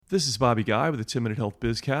This is Bobby Guy with the 10-Minute Health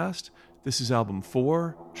Bizcast. This is album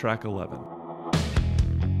 4, track 11.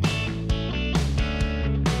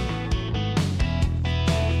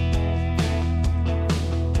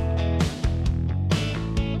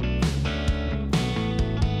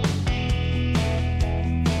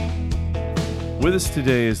 With us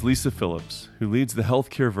today is Lisa Phillips, who leads the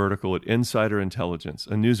healthcare vertical at Insider Intelligence,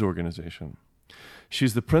 a news organization.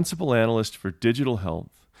 She's the principal analyst for digital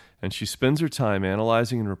health, and she spends her time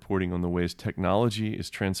analyzing and reporting on the ways technology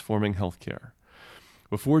is transforming healthcare.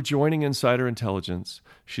 Before joining Insider Intelligence,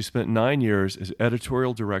 she spent 9 years as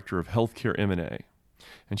editorial director of Healthcare M&A,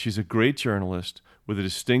 and she's a great journalist with a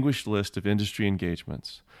distinguished list of industry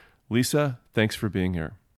engagements. Lisa, thanks for being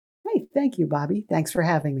here. Hey, thank you, Bobby. Thanks for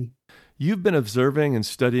having me. You've been observing and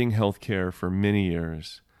studying healthcare for many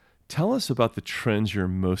years. Tell us about the trends you're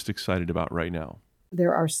most excited about right now.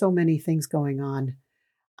 There are so many things going on.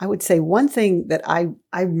 I would say one thing that I'm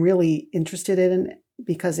really interested in,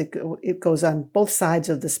 because it goes on both sides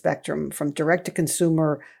of the spectrum, from direct to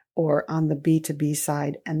consumer or on the B2B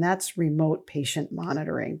side, and that's remote patient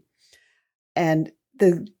monitoring. And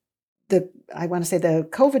I want to say the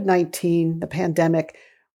COVID-19, the pandemic,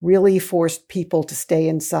 really forced people to stay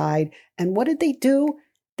inside. And what did they do?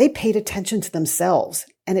 They paid attention to themselves.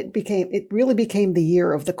 And it really became the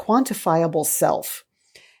year of the quantifiable self.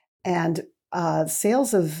 And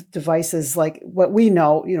sales of devices like what we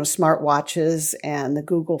know, smartwatches and the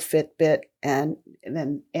Google Fitbit, and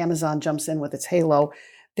then Amazon jumps in with its Halo,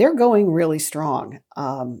 they're going really strong.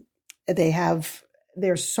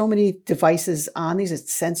 There's so many devices on these,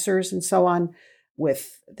 it's sensors and so on,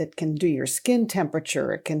 that can do your skin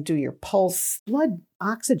temperature, it can do your pulse, blood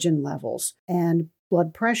oxygen levels, and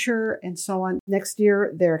blood pressure, and so on. Next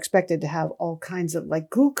year, they're expected to have all kinds of like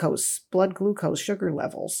blood glucose, sugar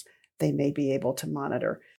levels they may be able to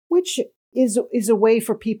monitor, which is a way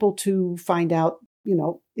for people to find out,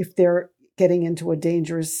 if they're getting into a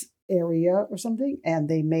dangerous area or something, and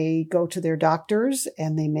they may go to their doctors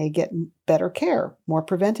and they may get better care, more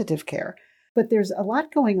preventative care. But there's a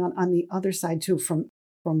lot going on the other side too, from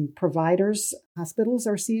providers. Hospitals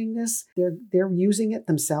are seeing this. They're using it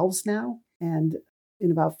themselves now. And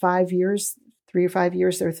in about 5 years, 3 or 5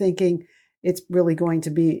 years, they're thinking it's really going to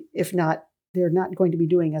be, if not, they're not going to be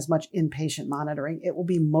doing as much inpatient monitoring. It will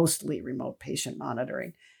be mostly remote patient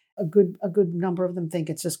monitoring. A good number of them think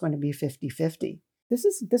it's just going to be 50-50. This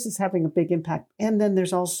is having a big impact. And then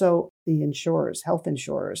there's also the insurers, health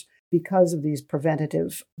insurers, because of these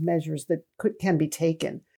preventative measures that can be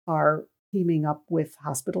taken, are teaming up with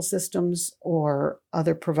hospital systems or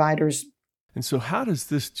other providers. And so how does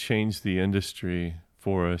this change the industry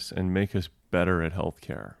for us and make us better at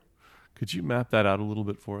healthcare? Could you map that out a little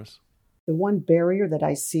bit for us? The one barrier that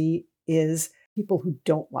I see is people who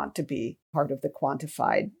don't want to be part of the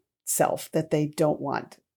quantified self, that they don't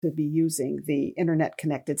want to be using the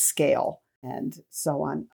internet-connected scale and so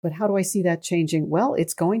on. But how do I see that changing? Well,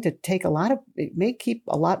 it's going to take it may keep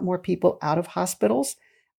a lot more people out of hospitals.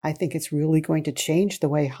 I think it's really going to change the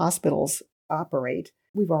way hospitals operate.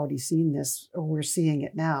 We've already seen this, or we're seeing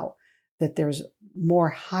it now, that there's more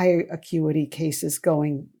high acuity cases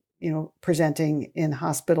presenting in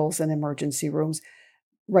hospitals and emergency rooms.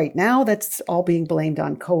 Right now, that's all being blamed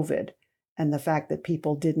on COVID and the fact that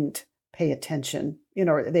people didn't pay attention,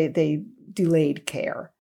 they delayed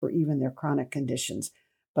care for even their chronic conditions.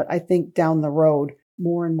 But I think down the road,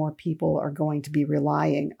 more and more people are going to be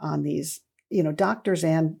relying on these, doctors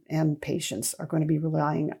and patients are going to be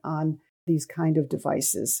relying on these kind of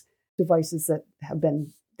devices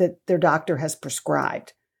that their doctor has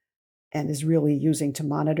prescribed and is really using to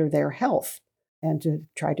monitor their health and to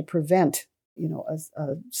try to prevent,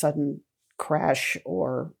 a sudden crash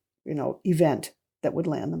or, event that would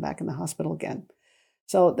land them back in the hospital again.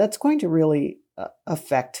 So that's going to really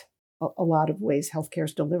affect a lot of ways healthcare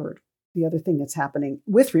is delivered. The other thing that's happening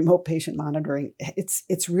with remote patient monitoring,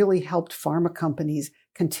 it's really helped pharma companies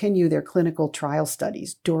continue their clinical trial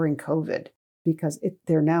studies during COVID, because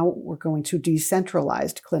we're going to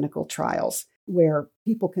decentralized clinical trials where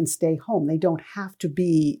people can stay home. They don't have to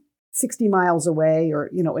be 60 miles away or,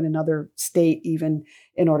 in another state even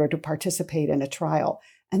in order to participate in a trial.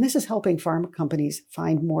 And this is helping pharma companies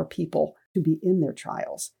find more people to be in their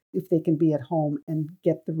trials if they can be at home and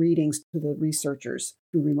get the readings to the researchers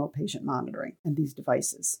through remote patient monitoring and these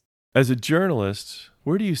devices. As a journalist,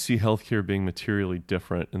 where do you see healthcare being materially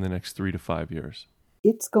different in the next 3 to 5 years?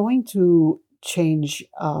 It's going to change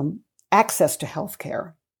access to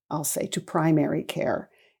healthcare, I'll say, to primary care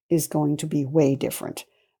is going to be way different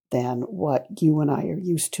than what you and I are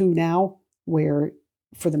used to now, where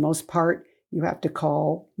for the most part, you have to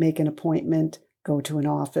call, make an appointment, go to an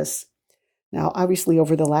office. Now, obviously,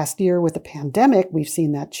 over the last year with the pandemic, we've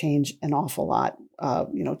seen that change an awful lot.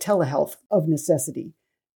 Telehealth of necessity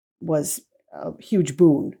was a huge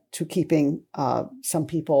boon to keeping some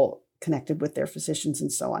people connected with their physicians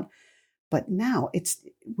and so on. But now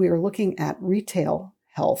we're looking at retail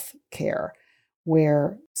health care,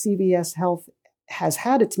 where CVS Health has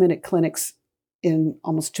had its Minute Clinics in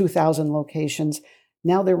almost 2,000 locations.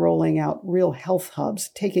 Now they're rolling out real health hubs,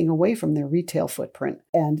 taking away from their retail footprint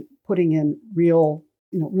and putting in real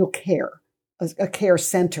care, a care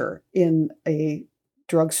center in a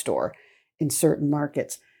drugstore in certain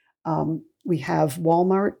markets. We have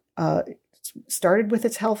Walmart started with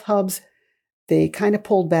its health hubs. They kind of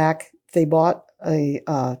pulled back. They bought a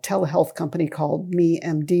telehealth company called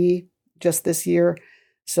MeMD just this year.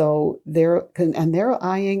 So they're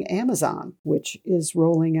eyeing Amazon, which is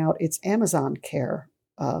rolling out its Amazon Care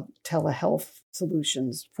telehealth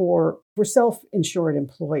solutions for self-insured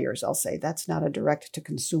employers. I'll say that's not a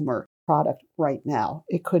direct-to-consumer product right now.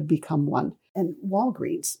 It could become one. And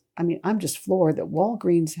Walgreens, I'm just floored that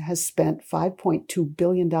Walgreens has spent $5.2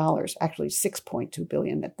 billion, actually $6.2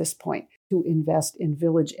 billion at this point, to invest in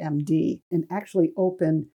Village MD and actually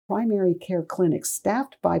open primary care clinics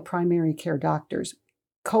staffed by primary care doctors,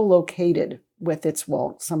 co-located with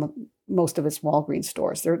most of its Walgreens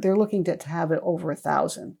stores. They're looking to have it over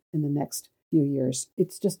 1,000 in the next few years.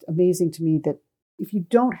 It's just amazing to me that if you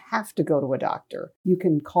don't have to go to a doctor, you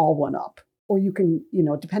can call one up, or you can,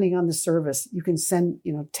 depending on the service, you can send,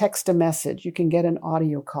 text a message, you can get an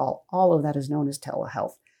audio call. All of that is known as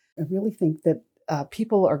telehealth. I really think that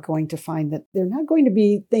people are going to find that they're not going to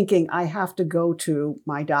be thinking, I have to go to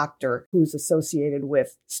my doctor who's associated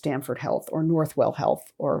with Stanford Health or Northwell Health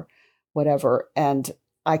or whatever, and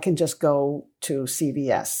I can just go to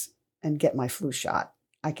CVS and get my flu shot.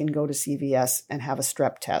 I can go to CVS and have a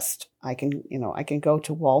strep test. I can go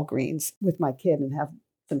to Walgreens with my kid and have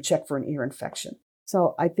them check for an ear infection.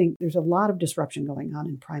 So I think there's a lot of disruption going on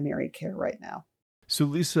in primary care right now. So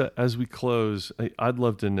Lisa, as we close, I'd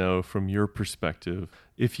love to know from your perspective,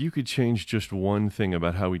 if you could change just one thing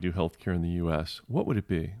about how we do healthcare in the U.S., what would it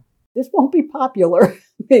be? This won't be popular,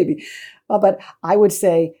 maybe, but I would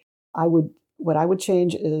say what I would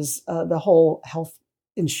change is the whole health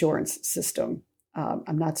insurance system.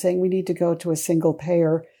 I'm not saying we need to go to a single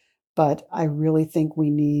payer, but I really think we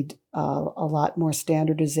need a lot more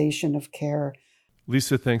standardization of care.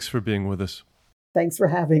 Lisa, thanks for being with us. Thanks for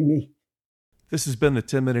having me. This has been the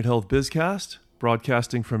 10 Minute Health Bizcast,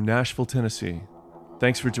 broadcasting from Nashville, Tennessee.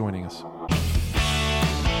 Thanks for joining us.